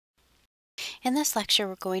In this lecture,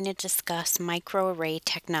 we're going to discuss microarray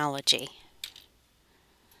technology.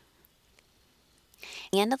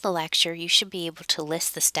 At the end of the lecture, you should be able to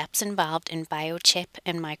list the steps involved in biochip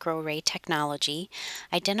and microarray technology,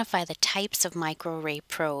 identify the types of microarray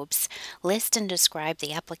probes, list and describe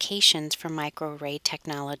the applications for microarray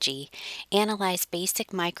technology, analyze basic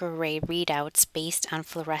microarray readouts based on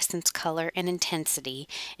fluorescence color and intensity,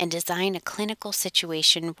 and design a clinical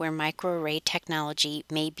situation where microarray technology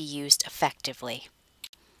may be used effectively.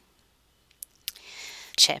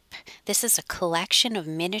 Chip. This is a collection of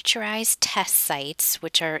miniaturized test sites,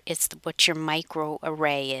 which is what your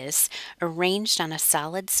microarray is, arranged on a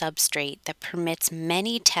solid substrate that permits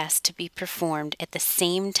many tests to be performed at the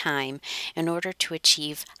same time in order to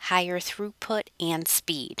achieve higher throughput and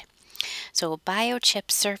speed. So a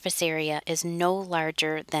biochip surface area is no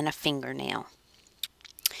larger than a fingernail.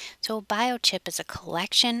 So a biochip is a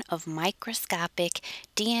collection of microscopic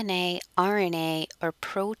DNA, RNA, or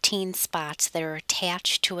protein spots that are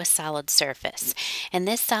attached to a solid surface. And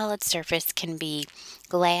this solid surface can be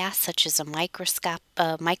glass, such as a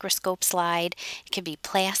microscope slide. It could be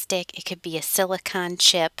plastic. It could be a silicon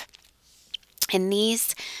chip. And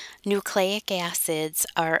these nucleic acids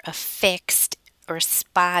are affixed or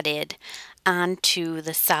spotted onto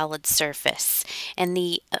the solid surface. And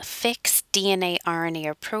the affixed DNA, RNA,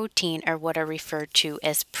 or protein are what are referred to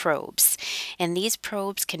as probes. And these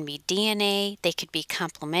probes can be DNA, they could be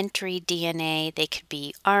complementary DNA, they could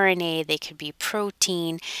be RNA, they could be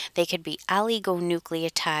protein, they could be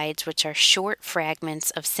oligonucleotides, which are short fragments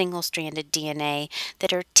of single-stranded DNA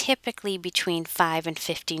that are typically between 5 and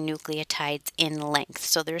 50 nucleotides in length.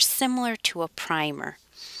 So they're similar to a primer.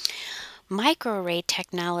 Microarray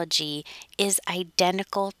technology is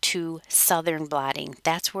identical to southern blotting.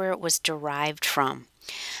 That's where it was derived from.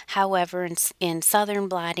 However, in southern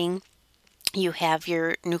blotting, you have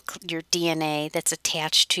your DNA that's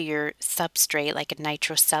attached to your substrate like a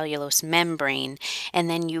nitrocellulose membrane, and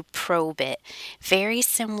then you probe it. Very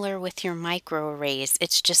similar with your microarrays.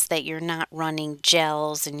 It's just that you're not running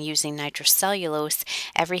gels and using nitrocellulose.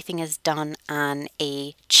 Everything is done on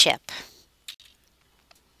a chip.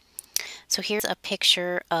 So here's a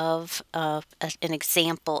picture of an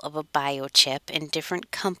example of a biochip, and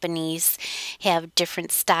different companies have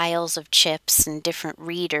different styles of chips and different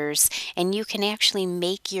readers, and you can actually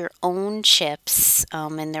make your own chips,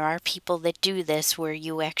 and there are people that do this where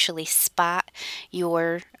you actually spot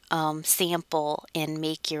your sample and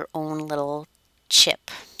make your own little chip.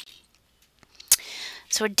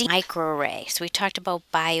 So a microarray. So we talked about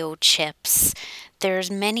biochips.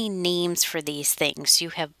 There's many names for these things. You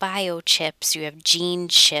have biochips, you have gene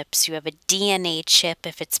chips, you have a DNA chip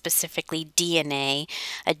if it's specifically DNA,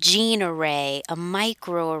 a gene array, a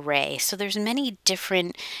microarray. So there's many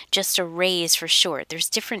different just arrays for short. There's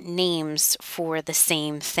different names for the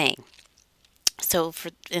same thing. So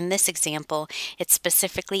in this example, it's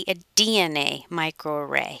specifically a DNA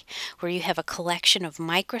microarray, where you have a collection of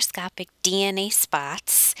microscopic DNA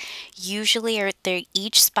spots. Usually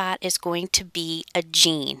each spot is going to be a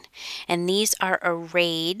gene, and these are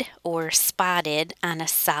arrayed or spotted on a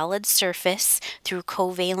solid surface through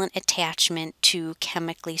covalent attachment to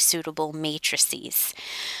chemically suitable matrices.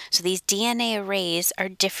 So these DNA arrays are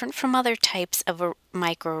different from other types of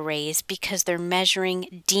microarrays because they're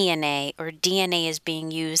measuring DNA, or DNA is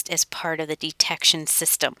being used as part of the detection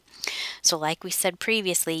system. So like we said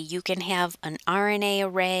previously, you can have an RNA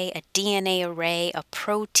array, a DNA array, a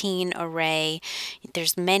protein array.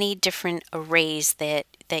 There's many different arrays that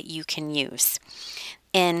you can use.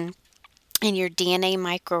 In your DNA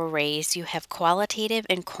microarrays, you have qualitative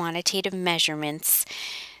and quantitative measurements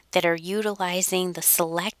that are utilizing the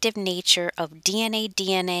selective nature of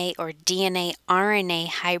DNA-DNA or DNA-RNA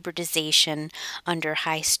hybridization under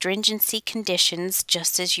high stringency conditions,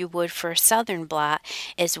 just as you would for a southern blot,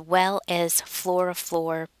 as well as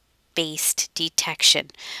fluorofluor-based detection.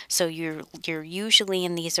 So you're usually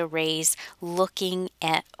in these arrays looking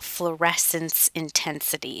at fluorescence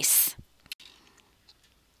intensities.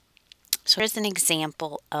 So here's an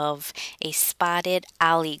example of a spotted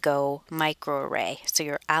oligo microarray. So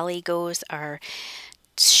your oligos are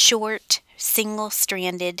short,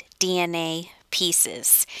 single-stranded DNA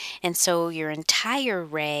pieces. And so your entire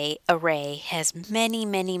array has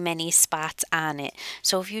many spots on it.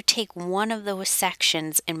 So if you take one of those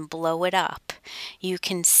sections and blow it up, you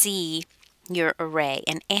can see your array.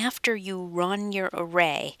 And after you run your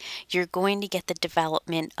array, you're going to get the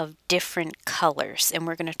development of different colors, and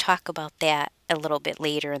we're going to talk about that a little bit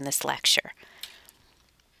later in this lecture.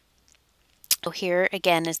 So here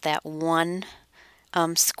again is that one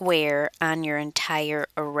square on your entire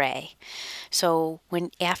array. So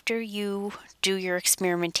after you do your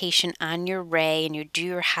experimentation on your array and you do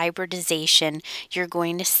your hybridization, you're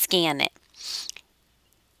going to scan it.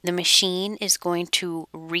 The machine is going to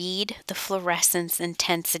read the fluorescence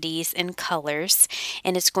intensities and colors,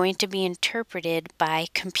 and it's going to be interpreted by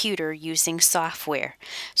computer using software.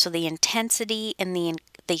 So the intensity and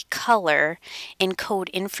the color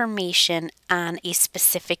encode information on a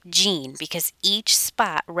specific gene because each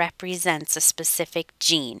spot represents a specific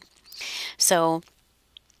gene. So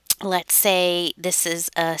let's say this is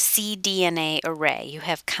a cDNA array. You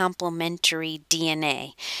have complementary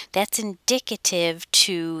DNA. That's indicative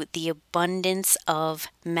to the abundance of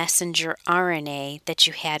messenger RNA that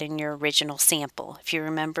you had in your original sample. If you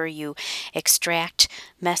remember, you extract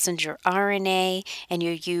messenger RNA and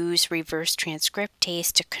you use reverse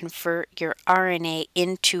transcriptase to convert your RNA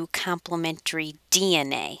into complementary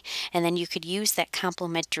DNA. And then you could use that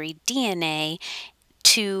complementary DNA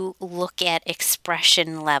to look at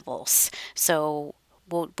expression levels. So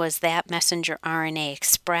was that messenger RNA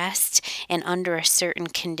expressed, and under a certain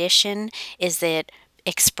condition, is it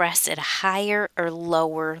expressed at a higher or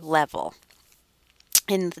lower level?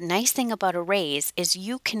 And the nice thing about arrays is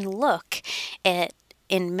you can look at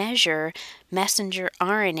and measure messenger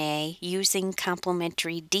RNA using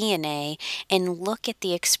complementary DNA and look at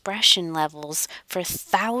the expression levels for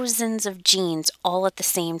thousands of genes all at the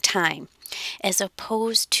same time, as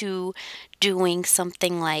opposed to doing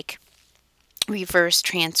something like reverse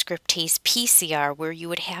transcriptase PCR, where you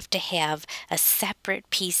would have to have a separate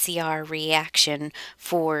PCR reaction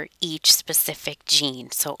for each specific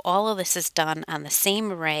gene. So all of this is done on the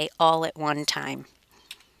same array all at one time.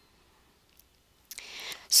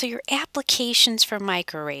 So your applications for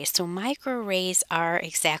microarrays. So microarrays are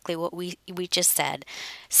exactly what we just said.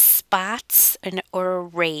 Spots or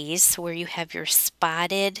arrays where you have your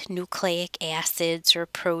spotted nucleic acids or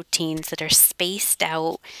proteins that are spaced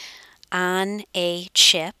out on a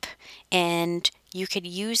chip, and you could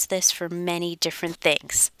use this for many different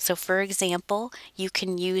things. So for example, you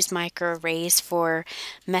can use microarrays for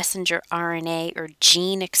messenger RNA or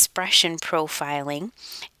gene expression profiling.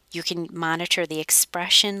 You can monitor the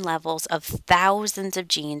expression levels of thousands of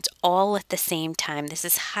genes all at the same time. This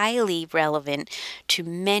is highly relevant to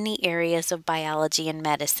many areas of biology and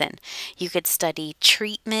medicine. You could study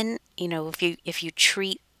treatment, if you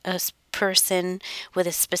treat a person with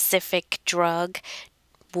a specific drug,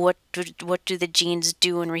 what do the genes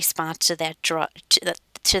do in response to that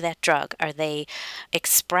drug? Are they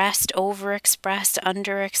expressed, overexpressed,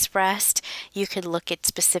 underexpressed? You could look at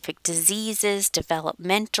specific diseases,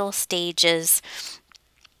 developmental stages.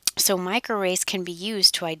 So microarrays can be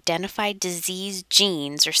used to identify disease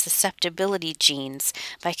genes or susceptibility genes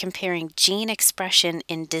by comparing gene expression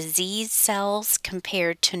in disease cells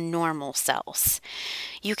compared to normal cells.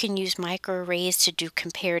 You can use microarrays to do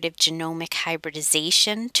comparative genomic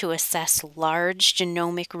hybridization to assess large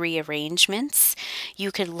genomic rearrangements.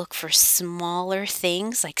 You could look for smaller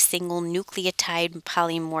things like single nucleotide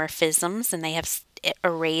polymorphisms, and they have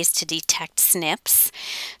arrays to detect SNPs.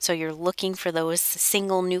 So you're looking for those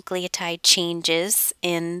single nucleotide changes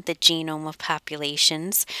in the genome of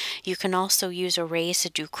populations. You can also use arrays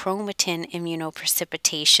to do chromatin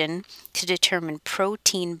immunoprecipitation to determine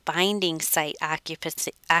protein binding site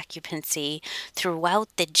occupancy throughout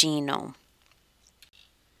the genome.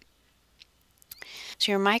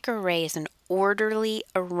 So your microarray is an orderly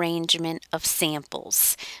arrangement of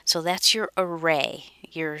samples. So that's your array.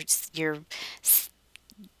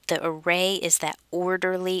 The array is that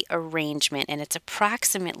orderly arrangement, and it's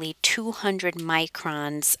approximately 200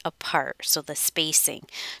 microns apart, so the spacing.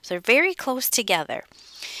 So they're very close together.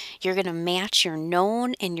 You're going to match your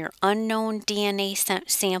known and your unknown DNA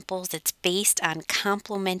samples. It's based on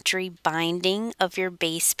complementary binding of your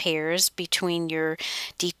base pairs between your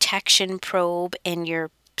detection probe and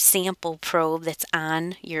your sample probe that's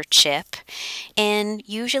on your chip. And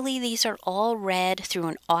usually these are all read through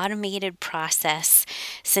an automated process.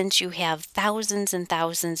 Since you have thousands and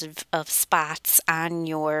thousands of spots on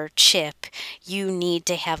your chip, you need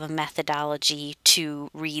to have a methodology to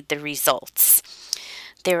read the results.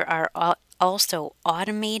 There are also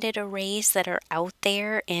automated arrays that are out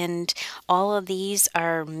there, and all of these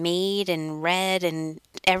are made and read, and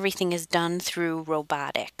everything is done through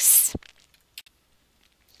robotics.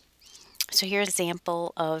 So here's an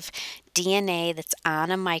example of DNA that's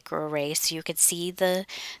on a microarray. So you could see the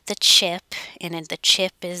chip, and the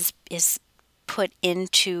chip is put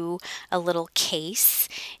into a little case,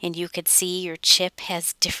 and you could see your chip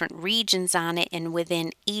has different regions on it, and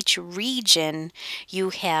within each region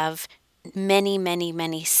you have many, many,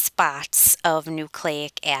 many spots of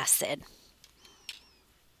nucleic acid.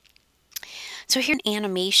 So here's an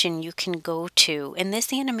animation you can go to, and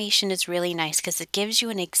this animation is really nice because it gives you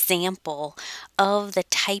an example of the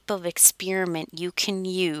type of experiment you can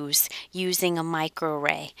use using a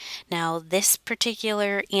microarray. Now, this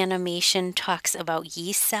particular animation talks about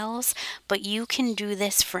yeast cells, but you can do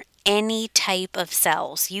this for any type of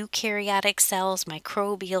cells, eukaryotic cells,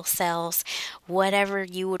 microbial cells, whatever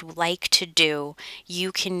you would like to do,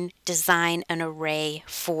 you can design an array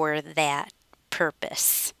for that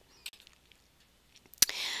purpose.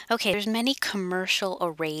 Okay, there's many commercial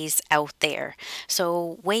arrays out there.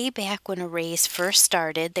 So way back when arrays first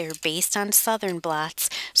started, they were based on southern blots.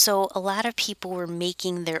 So a lot of people were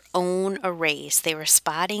making their own arrays. They were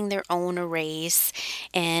spotting their own arrays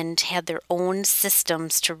and had their own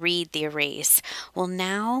systems to read the arrays. Well,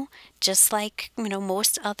 now, just like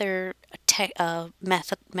most other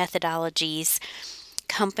methodologies,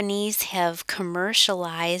 companies have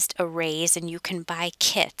commercialized arrays and you can buy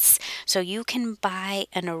kits. So you can buy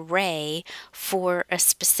an array for a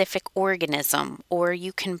specific organism, or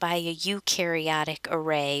you can buy a eukaryotic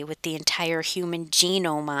array with the entire human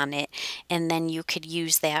genome on it, and then you could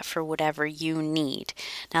use that for whatever you need.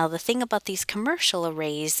 Now, the thing about these commercial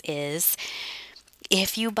arrays is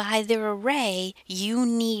if you buy their array, you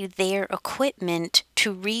need their equipment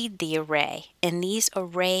to read the array, and these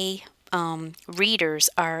array readers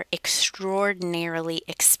are extraordinarily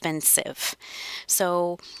expensive.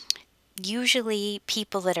 So usually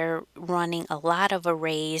people that are running a lot of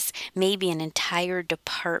arrays, maybe an entire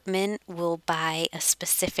department will buy a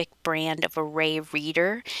specific brand of array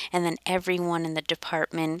reader, and then everyone in the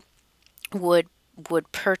department would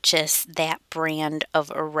purchase that brand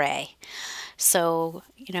of array. So,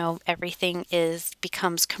 everything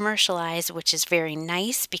becomes commercialized, which is very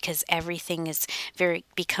nice because everything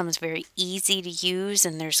becomes very easy to use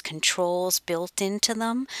and there's controls built into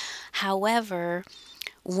them. However,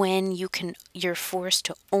 when you're forced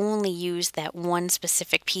to only use that one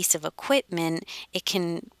specific piece of equipment, it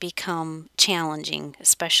can become challenging,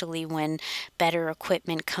 especially when better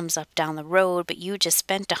equipment comes up down the road, but you just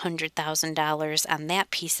spent $100,000 on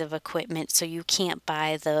that piece of equipment, so you can't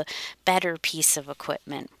buy the better piece of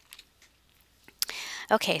equipment.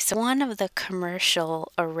 Okay, so one of the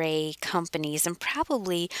commercial array companies, and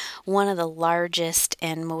probably one of the largest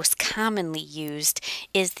and most commonly used,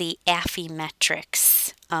 is the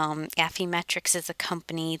Affymetrix. Affymetrix is a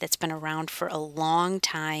company that's been around for a long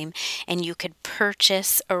time, and you could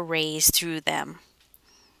purchase arrays through them.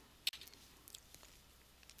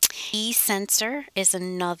 eSensor is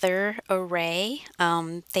another array.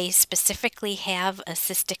 They specifically have a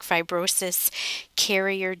cystic fibrosis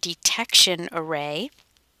carrier detection array.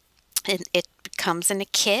 It comes in a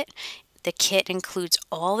kit. The kit includes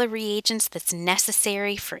all the reagents that's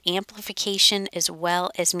necessary for amplification as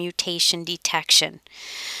well as mutation detection.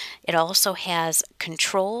 It also has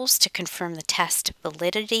controls to confirm the test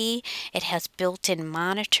validity. It has built-in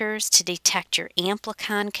monitors to detect your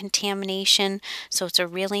amplicon contamination. So it's a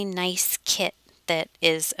really nice kit that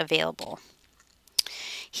is available.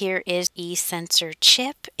 Here is eSensor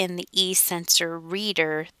chip and the eSensor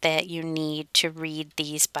reader that you need to read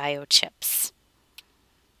these biochips.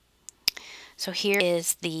 So here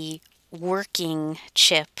is the working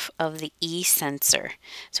chip of the eSensor.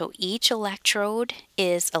 So each electrode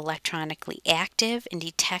is electronically active and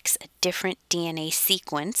detects a different DNA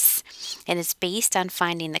sequence, and is based on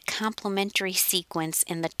finding the complementary sequence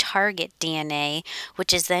in the target DNA,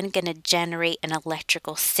 which is then going to generate an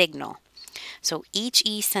electrical signal. So each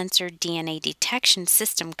eSensor DNA detection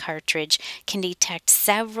system cartridge can detect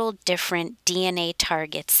several different DNA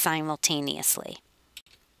targets simultaneously.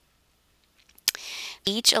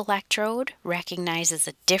 Each electrode recognizes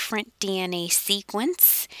a different DNA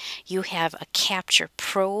sequence. You have a capture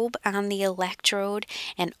probe on the electrode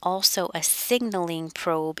and also a signaling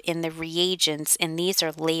probe in the reagents, and these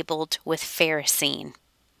are labeled with ferrocene.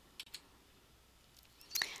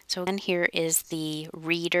 So again, here is the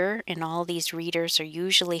reader, and all these readers are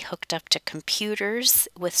usually hooked up to computers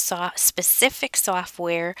with specific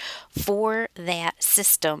software for that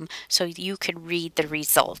system so you could read the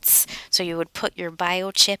results. So you would put your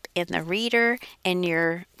biochip in the reader, and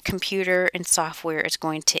your computer and software is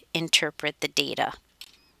going to interpret the data.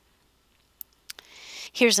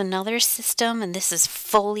 Here's another system, and this is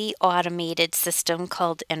fully automated system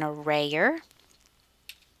called an arrayer.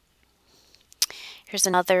 Here's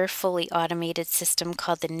another fully automated system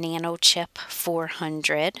called the NanoChip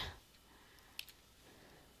 400.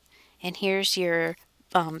 And here's your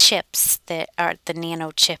chips that are the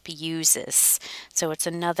nano chip uses. So it's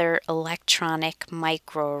another electronic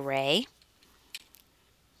microarray.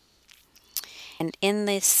 And in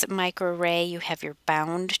this microarray, you have your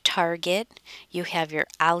bound target, you have your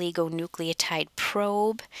oligonucleotide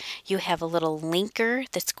probe, you have a little linker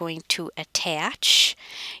that's going to attach,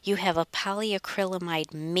 you have a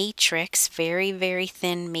polyacrylamide matrix, very, very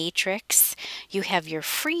thin matrix, you have your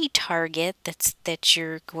free target that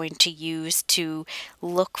you're going to use to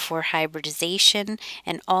look for hybridization,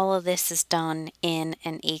 and all of this is done in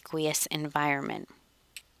an aqueous environment.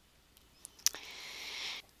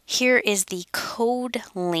 Here is the code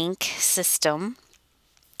link system,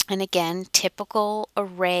 and again, typical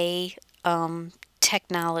array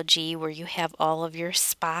technology where you have all of your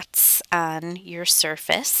spots on your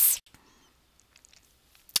surface.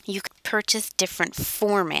 You can purchase different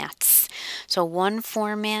formats. So one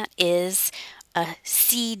format is a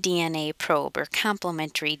cDNA probe or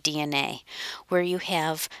complementary DNA, where you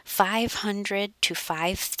have 500 to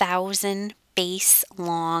 5,000 base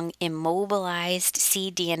long immobilized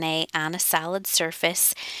cDNA on a solid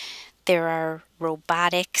surface. There are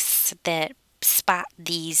robotics that spot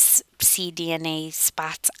these cDNA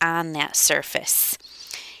spots on that surface.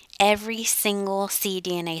 Every single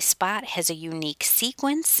cDNA spot has a unique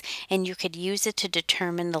sequence, and you could use it to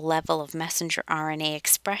determine the level of messenger RNA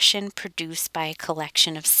expression produced by a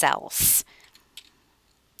collection of cells.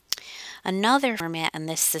 Another format in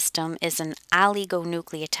this system is an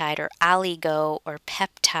oligonucleotide or oligo or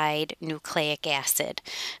peptide nucleic acid.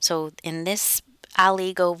 So in this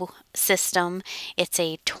oligo system, it's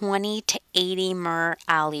a 20 to 80 mer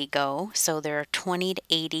oligo. So there are 20 to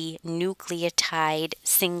 80 nucleotide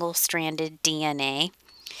single-stranded DNA.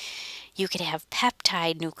 You could have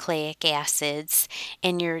peptide nucleic acids,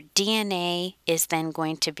 and your DNA is then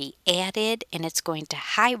going to be added, and it's going to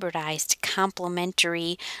hybridize to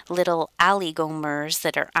complementary little oligomers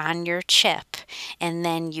that are on your chip, and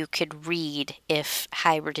then you could read if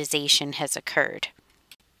hybridization has occurred.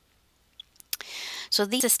 So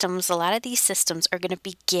these systems, a lot of these systems are going to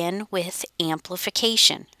begin with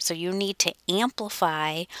amplification. So you need to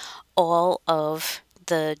amplify all of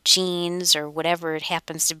the genes or whatever it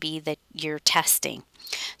happens to be that you're testing.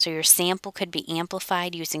 So your sample could be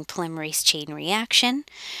amplified using polymerase chain reaction.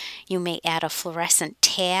 You may add a fluorescent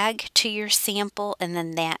tag to your sample, and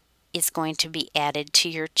then that is going to be added to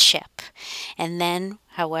your chip. And then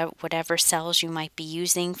whatever cells you might be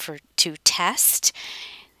using to test,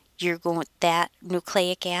 that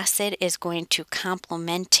nucleic acid is going to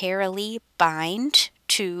complementarily bind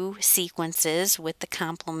to sequences with the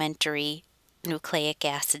complementary nucleic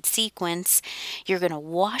acid sequence. You're going to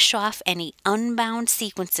wash off any unbound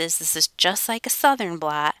sequences. This is just like a southern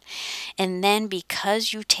blot. And then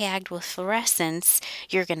because you tagged with fluorescence,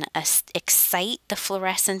 you're going to excite the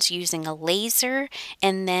fluorescence using a laser,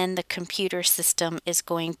 and then the computer system is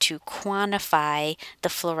going to quantify the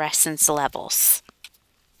fluorescence levels.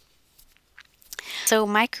 So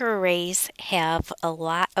microarrays have a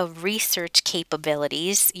lot of research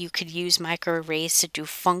capabilities. You could use microarrays to do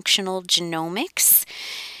functional genomics.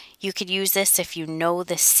 You could use this if you know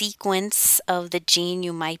the sequence of the gene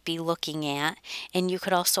you might be looking at, and you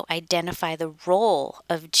could also identify the role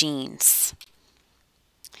of genes.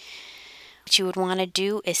 What you would want to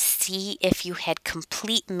do is see if you had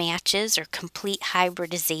complete matches or complete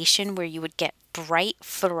hybridization where you would get bright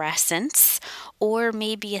fluorescence, or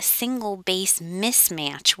maybe a single base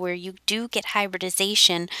mismatch where you do get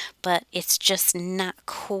hybridization but it's just not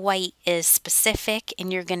quite as specific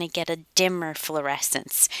and you're going to get a dimmer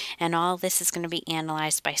fluorescence. And all this is going to be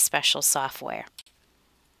analyzed by special software.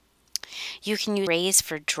 You can use arrays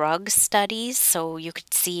for drug studies, so you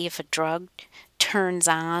could see if a drug turns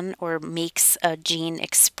on or makes a gene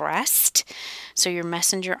expressed. So your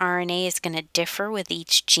messenger RNA is going to differ with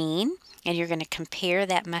each gene, and you're going to compare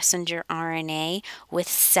that messenger RNA with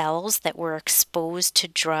cells that were exposed to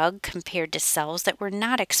drug compared to cells that were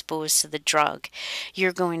not exposed to the drug.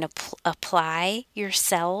 You're going to apply your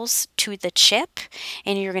cells to the chip,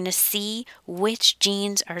 and you're going to see which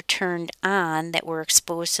genes are turned on that were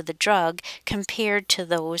exposed to the drug compared to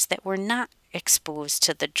those that were not exposed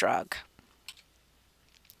to the drug.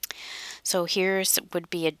 So here's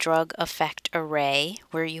would be a drug effect array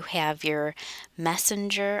where you have your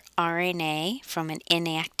messenger RNA from an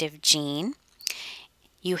inactive gene.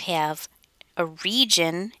 You have a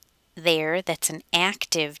region there that's an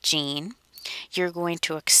active gene. You're going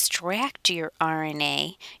to extract your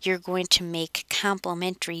RNA. You're going to make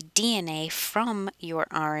complementary DNA from your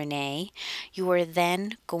RNA. You are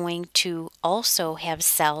then going to also have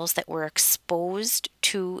cells that were exposed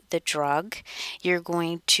to the drug. You're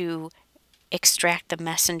going to extract the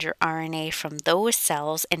messenger RNA from those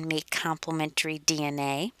cells and make complementary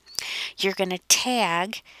DNA. You're going to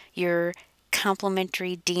tag your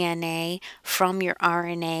complementary DNA from your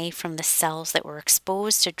RNA from the cells that were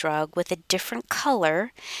exposed to drug with a different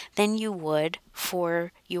color than you would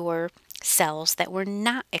for your cells that were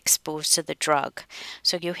not exposed to the drug.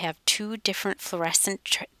 So you have two different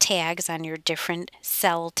fluorescent tags on your different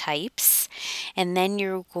cell types, and then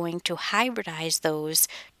you're going to hybridize those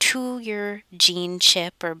to your gene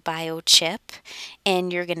chip or biochip,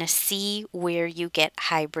 and you're going to see where you get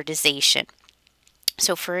hybridization.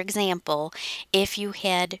 So for example, if you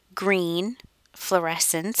had green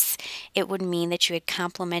fluorescence, it would mean that you had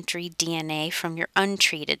complementary DNA from your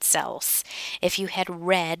untreated cells. If you had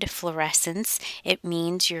red fluorescence, it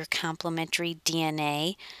means your complementary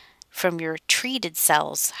DNA from your treated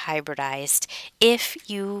cells hybridized. If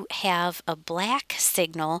you have a black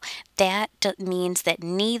signal, that means that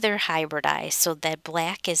neither hybridized, so that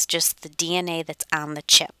black is just the DNA that's on the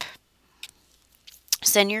chip.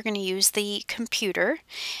 So then you're going to use the computer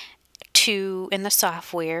in the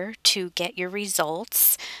software to get your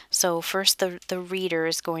results. So first the reader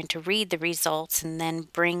is going to read the results and then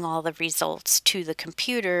bring all the results to the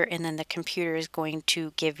computer, and then the computer is going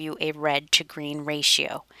to give you a red to green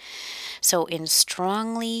ratio. So in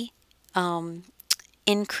strongly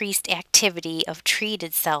increased activity of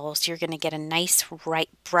treated cells, you're going to get a nice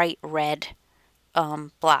bright red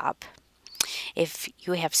blob. If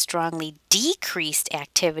you have strongly decreased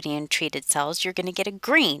activity in treated cells, you're going to get a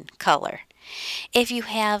green color. If you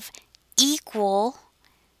have equal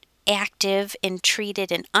active in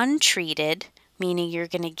treated and untreated, meaning you're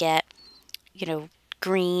going to get,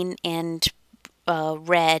 green and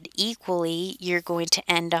red equally, you're going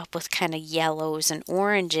to end up with kind of yellows and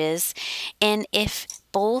oranges. And if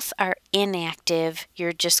both are inactive,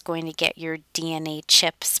 you're just going to get your DNA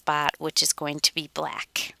chip spot, which is going to be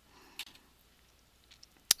black.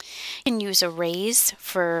 You can use arrays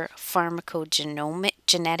for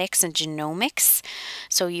pharmacogenetics and genomics.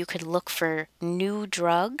 So you could look for new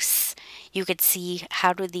drugs. You could see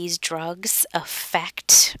how do these drugs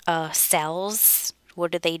affect cells.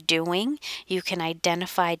 What are they doing? You can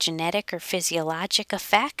identify genetic or physiologic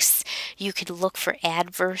effects. You could look for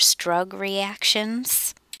adverse drug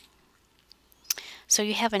reactions. So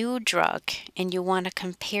you have a new drug and you want to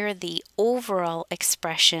compare the overall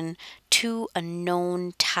expression to a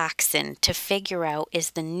known toxin to figure out,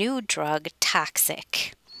 is the new drug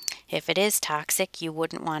toxic? If it is toxic, you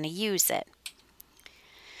wouldn't want to use it.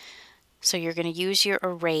 So you're going to use your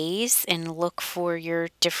arrays and look for your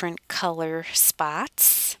different color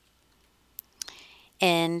spots.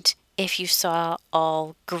 And if you saw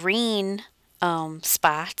all green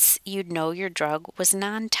spots, you'd know your drug was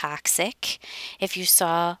non-toxic. If you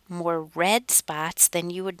saw more red spots,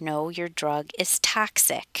 then you would know your drug is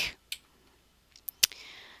toxic.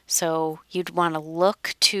 So you'd want to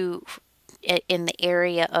look in the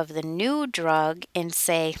area of the new drug and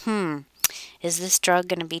say, is this drug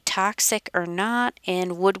going to be toxic or not?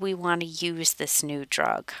 And would we want to use this new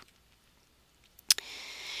drug?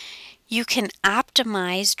 You can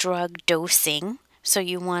optimize drug dosing. So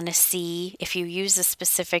you want to see, if you use a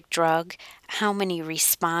specific drug, how many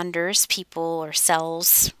responders, people or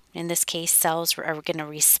cells, in this case cells, are going to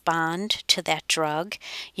respond to that drug.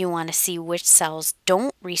 You want to see which cells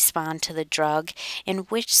don't respond to the drug and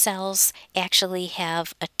which cells actually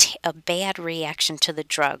have a bad reaction to the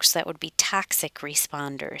drug. So that would be toxic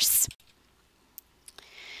responders.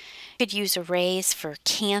 You could use arrays for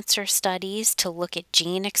cancer studies to look at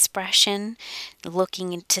gene expression,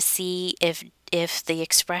 looking to see if the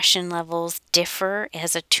expression levels differ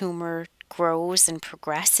as a tumor grows and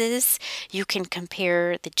progresses. You can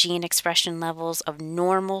compare the gene expression levels of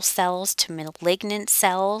normal cells to malignant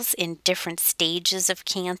cells in different stages of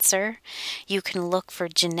cancer. You can look for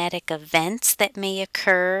genetic events that may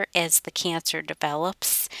occur as the cancer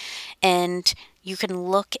develops. And you can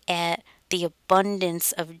look at the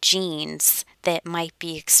abundance of genes that might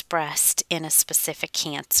be expressed in a specific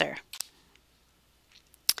cancer.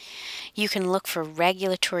 You can look for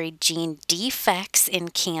regulatory gene defects in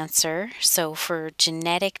cancer. So for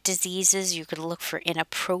genetic diseases, you could look for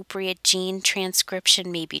inappropriate gene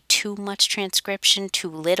transcription, maybe too much transcription, too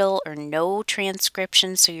little or no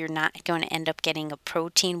transcription, so you're not going to end up getting a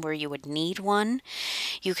protein where you would need one.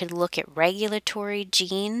 You could look at regulatory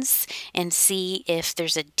genes and see if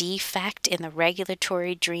there's a defect in the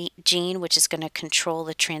regulatory gene, which is going to control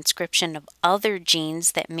the transcription of other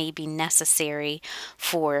genes that may be necessary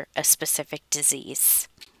for a specific disease.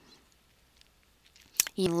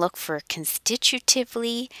 You can look for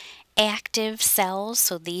constitutively active cells,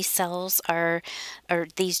 so these cells are, or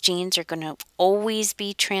these genes are going to always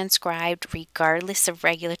be transcribed regardless of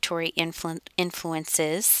regulatory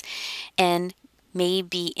influences, and may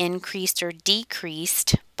be increased or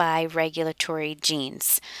decreased by regulatory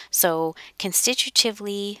genes. So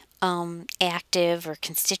constitutively active or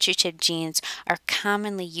constitutive genes are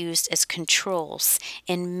commonly used as controls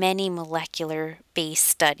in many molecular based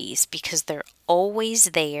studies because they're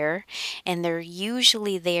always there, and they're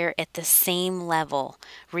usually there at the same level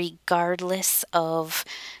regardless of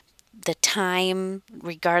the time,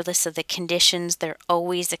 regardless of the conditions. They're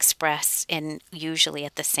always expressed and usually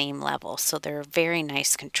at the same level. So they're a very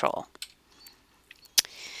nice control.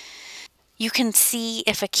 You can see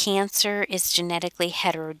if a cancer is genetically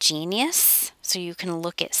heterogeneous. So you can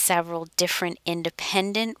look at several different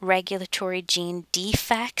independent regulatory gene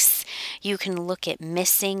defects. You can look at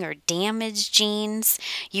missing or damaged genes.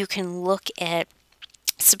 You can look at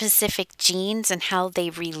specific genes and how they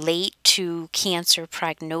relate to cancer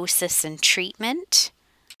prognosis and treatment.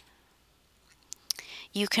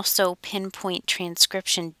 You can also pinpoint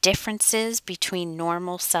transcription differences between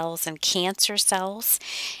normal cells and cancer cells,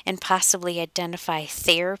 and possibly identify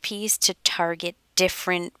therapies to target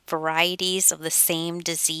different varieties of the same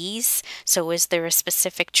disease. So is there a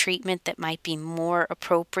specific treatment that might be more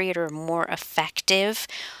appropriate or more effective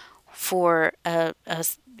for a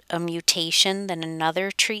mutation than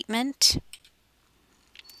another treatment?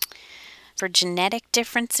 For genetic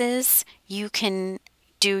differences, you can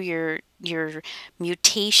do your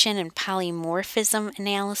mutation and polymorphism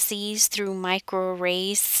analyses through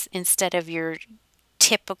microarrays instead of your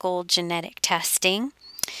typical genetic testing.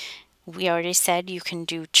 We already said you can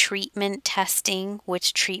do treatment testing,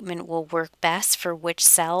 which treatment will work best for which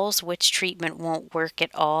cells, which treatment won't work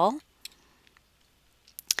at all.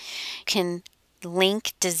 You can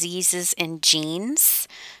link diseases and genes.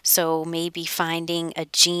 So maybe finding a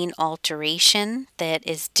gene alteration that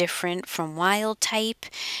is different from wild type.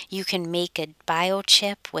 You can make a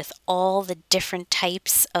biochip with all the different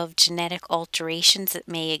types of genetic alterations that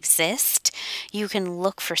may exist. You can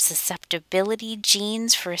look for susceptibility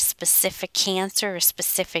genes for a specific cancer or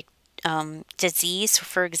specific disease.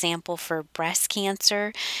 For example, for breast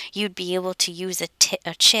cancer, you'd be able to use a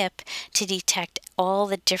chip to detect all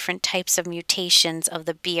the different types of mutations of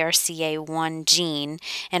the BRCA1 gene,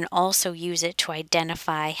 and also use it to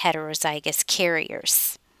identify heterozygous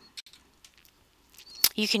carriers.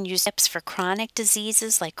 You can use chips for chronic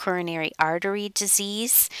diseases like coronary artery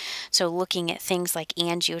disease. So looking at things like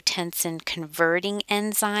angiotensin converting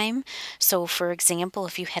enzyme. So for example,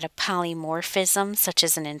 if you had a polymorphism such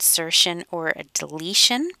as an insertion or a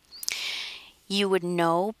deletion, you would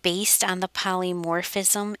know based on the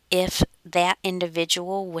polymorphism if that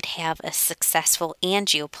individual would have a successful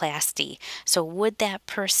angioplasty. So would that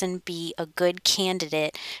person be a good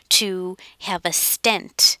candidate to have a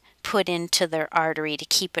stent put into their artery to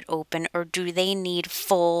keep it open, or do they need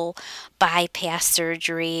full bypass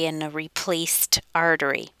surgery and a replaced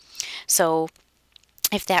artery? So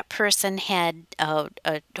if that person had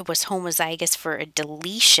was homozygous for a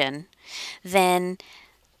deletion, then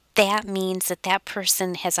that means that that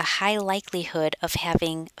person has a high likelihood of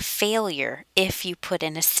having failure if you put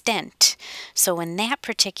in a stent. So in that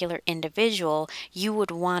particular individual, you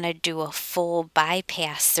would want to do a full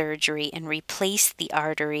bypass surgery and replace the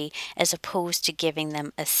artery as opposed to giving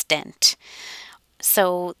them a stent.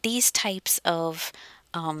 So these types of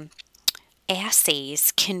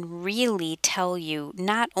assays can really tell you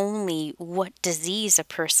not only what disease a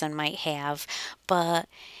person might have, but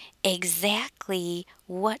exactly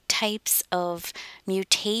what types of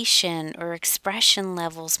mutation or expression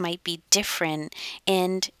levels might be different,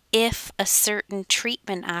 and if a certain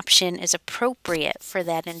treatment option is appropriate for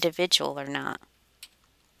that individual or not.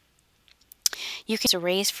 You can use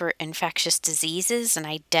arrays for infectious diseases and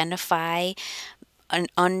identify an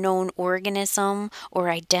unknown organism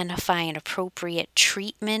or identify an appropriate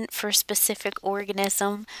treatment for a specific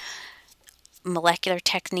organism. Molecular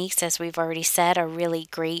techniques, as we've already said, are really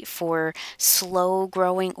great for slow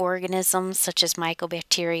growing organisms such as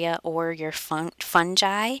mycobacteria or your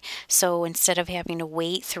fungi. So instead of having to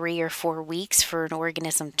wait 3 or 4 weeks for an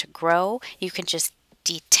organism to grow, you can just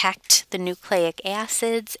detect the nucleic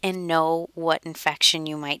acids and know what infection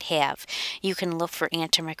you might have. You can look for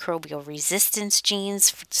antimicrobial resistance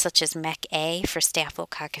genes such as MEK-A for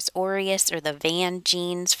Staphylococcus aureus, or the VAN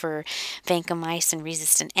genes for vancomycin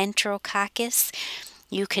resistant enterococcus.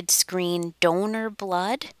 You could screen donor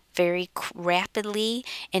blood very rapidly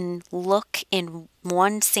and look in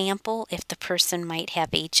one sample if the person might have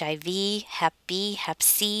HIV, Hep B, Hep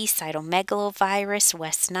C, cytomegalovirus,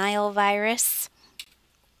 West Nile virus.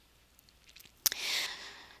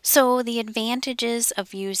 So the advantages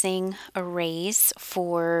of using arrays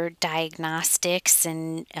for diagnostics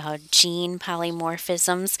and gene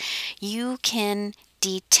polymorphisms, you can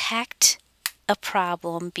detect a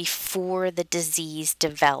problem before the disease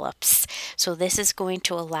develops. So this is going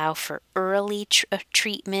to allow for early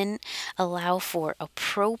treatment, allow for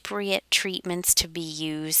appropriate treatments to be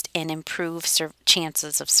used, and improve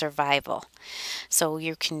chances of survival. So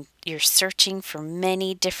you're searching for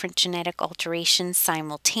many different genetic alterations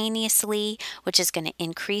simultaneously, which is going to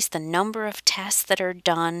increase the number of tests that are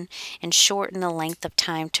done and shorten the length of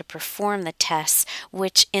time to perform the tests,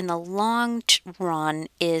 which in the long run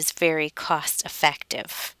is very cost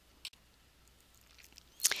effective.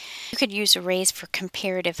 You could use arrays for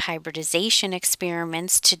comparative hybridization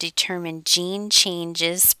experiments to determine gene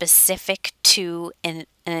changes specific to an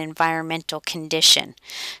environmental condition.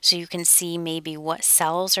 So you can see maybe what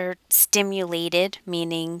cells are stimulated,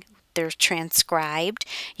 meaning they're transcribed.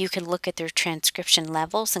 You can look at their transcription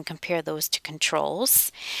levels and compare those to controls.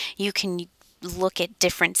 You can look at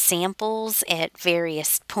different samples at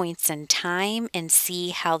various points in time and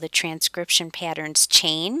see how the transcription patterns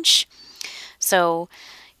change. So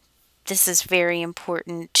this is very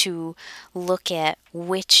important to look at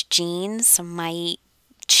which genes might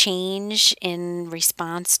change in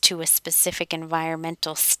response to a specific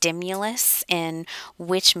environmental stimulus and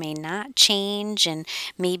which may not change, and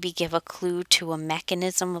maybe give a clue to a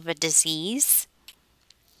mechanism of a disease.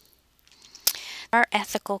 There are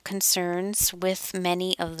ethical concerns with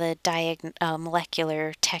many of the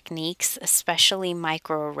molecular techniques, especially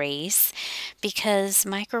microarrays, because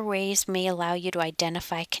microarrays may allow you to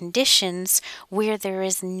identify conditions where there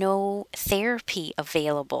is no therapy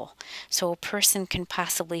available. So a person can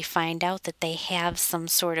possibly find out that they have some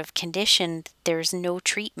sort of condition that there's no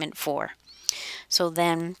treatment for. So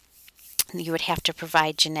then you would have to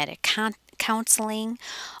provide genetic counseling.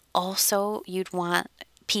 Also, you'd want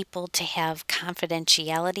people to have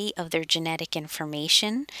confidentiality of their genetic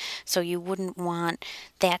information. So you wouldn't want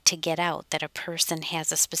that to get out, that a person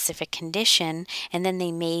has a specific condition and then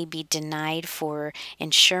they may be denied for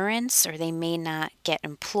insurance, or they may not get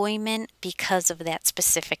employment because of that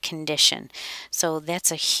specific condition. So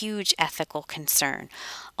that's a huge ethical concern.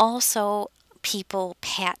 Also, people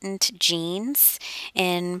patent genes,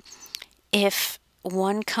 and if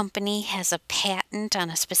one company has a patent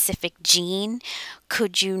on a specific gene,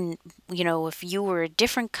 could if you were a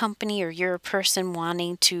different company or you're a person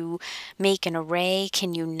wanting to make an array,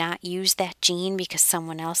 can you not use that gene because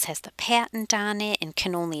someone else has the patent on it, and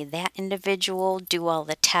can only that individual do all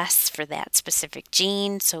the tests for that specific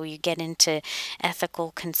gene? So you get into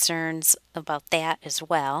ethical concerns about that as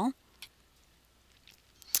well.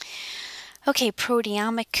 Okay,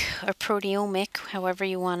 proteomic, however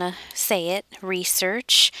you want to say it,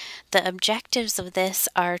 research. The objectives of this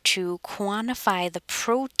are to quantify the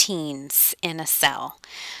proteins in a cell.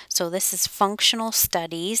 So this is functional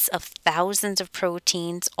studies of thousands of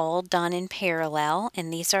proteins all done in parallel,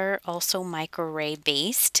 and these are also microarray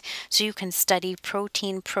based. So you can study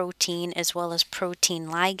protein-protein as well as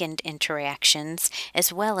protein-ligand interactions,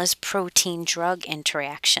 as well as protein-drug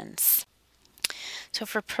interactions. So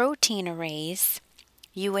for protein arrays,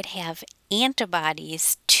 you would have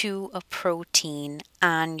antibodies to a protein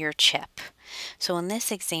on your chip. So in this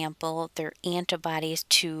example, they're antibodies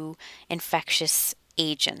to infectious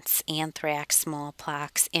agents, anthrax,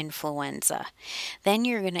 smallpox, influenza. Then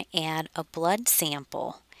you're going to add a blood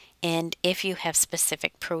sample. And if you have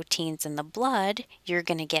specific proteins in the blood, you're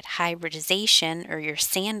going to get hybridization, or your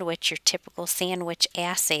typical sandwich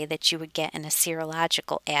assay that you would get in a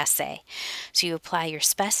serological assay. So you apply your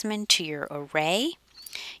specimen to your array.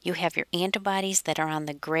 You have your antibodies that are on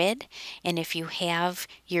the grid, and if you have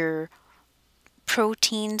your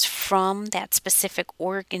proteins from that specific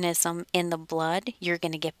organism in the blood, you're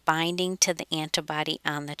going to get binding to the antibody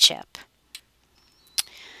on the chip.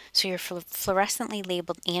 So your fluorescently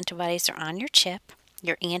labeled antibodies are on your chip.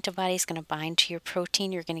 Your antibody is going to bind to your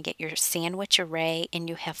protein. You're going to get your sandwich array, and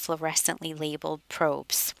you have fluorescently labeled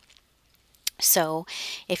probes. So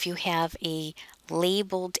if you have a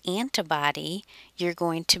labeled antibody, you're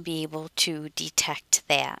going to be able to detect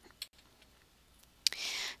that.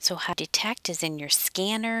 So how to detect is in your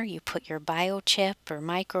scanner. You put your biochip or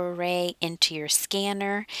microarray into your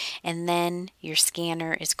scanner, and then your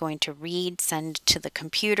scanner is going to send to the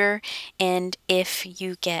computer, and if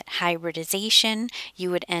you get hybridization, you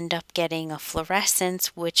would end up getting a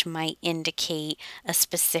fluorescence which might indicate a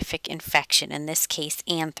specific infection, in this case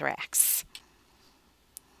anthrax.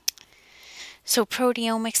 So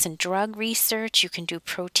proteomics and drug research, you can do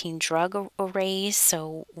protein drug arrays.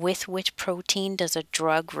 So with which protein does a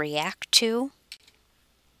drug react to?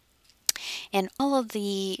 And all of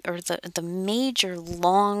the major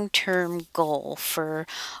long-term goal for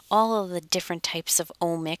all of the different types of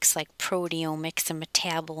omics like proteomics and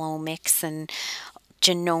metabolomics and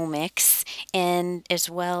genomics, and as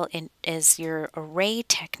well as your array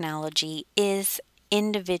technology, is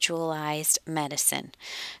individualized medicine.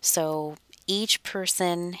 So each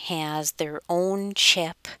person has their own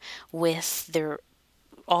chip with their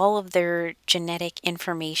all of their genetic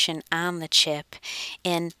information on the chip,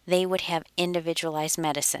 and they would have individualized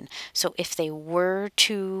medicine. So if they were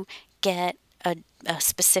to get a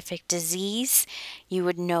specific disease, you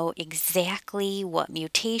would know exactly what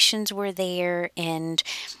mutations were there, and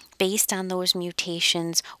based on those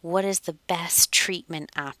mutations, what is the best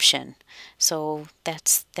treatment option. So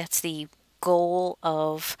that's the goal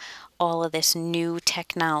of all of this new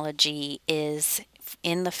technology, is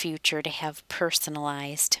in the future to have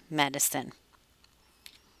personalized medicine.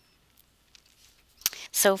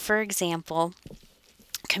 So for example,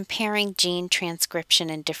 comparing gene transcription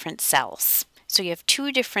in different cells. So you have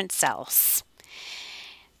two different cells.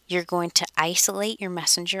 You're going to isolate your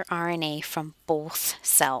messenger RNA from both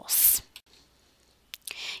cells.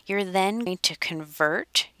 You're then going to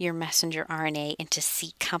convert your messenger RNA into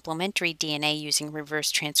C complementary DNA using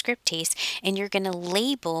reverse transcriptase, and you're going to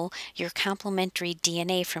label your complementary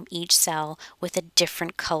DNA from each cell with a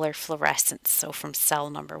different color fluorescence. So from cell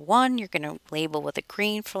number 1, you're going to label with a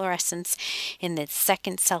green fluorescence. In the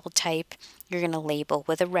second cell type, you're going to label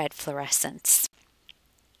with a red fluorescence.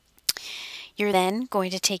 You're then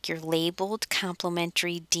going to take your labeled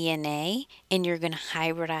complementary DNA and you're going to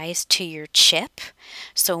hybridize to your chip.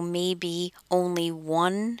 So maybe only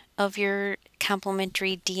one of your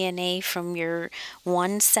complementary DNA from your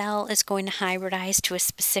one cell is going to hybridize to a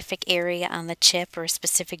specific area on the chip or a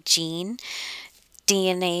specific gene.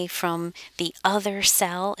 DNA from the other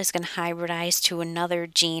cell is going to hybridize to another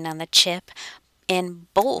gene on the chip, and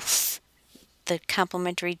the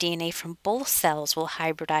complementary DNA from both cells will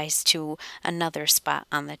hybridize to another spot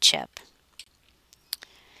on the chip.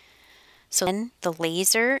 So then the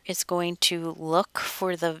laser is going to look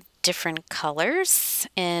for the different colors,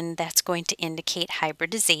 and that's going to indicate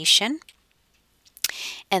hybridization.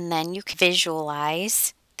 And then you can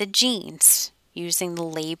visualize the genes using the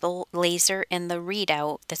label laser and the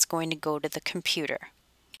readout that's going to go to the computer.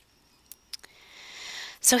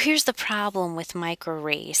 So here's the problem with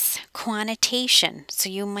microarrays: quantitation. So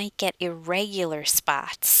you might get irregular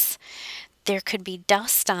spots. There could be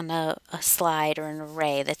dust on a slide or an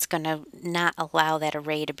array that's going to not allow that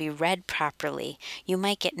array to be read properly. You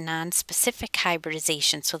might get non-specific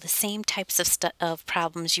hybridization, so the same types of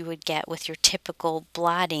problems you would get with your typical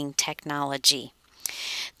blotting technology.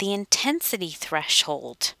 The intensity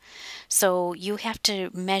threshold. So you have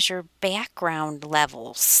to measure background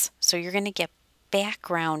levels. So you're going to get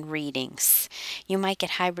background readings. You might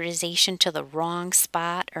get hybridization to the wrong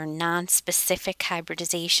spot or non-specific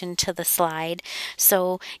hybridization to the slide.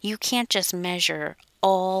 So you can't just measure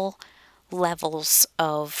all levels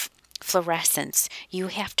of fluorescence. You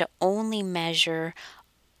have to only measure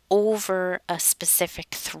over a specific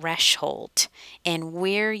threshold, and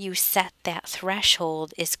where you set that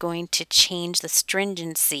threshold is going to change the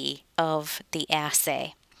stringency of the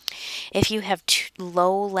assay. If you have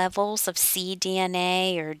low levels of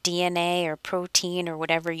cDNA or DNA or protein or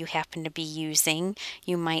whatever you happen to be using,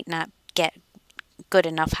 you might not get good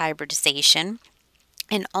enough hybridization.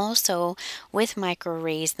 And also with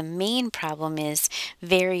microarrays, the main problem is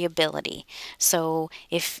variability. So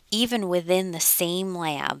if even within the same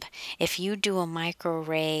lab, if you do a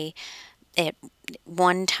microarray at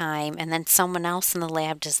one time and then someone else in the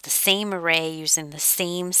lab does the same array using the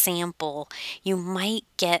same sample, you might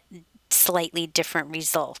get slightly different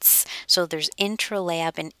results. So there's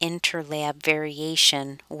intralab and interlab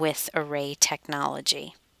variation with array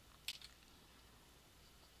technology.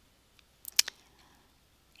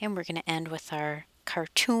 And we're going to end with our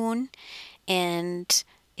cartoon. And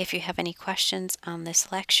if you have any questions on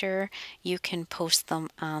this lecture, you can post them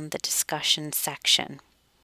on the discussion section.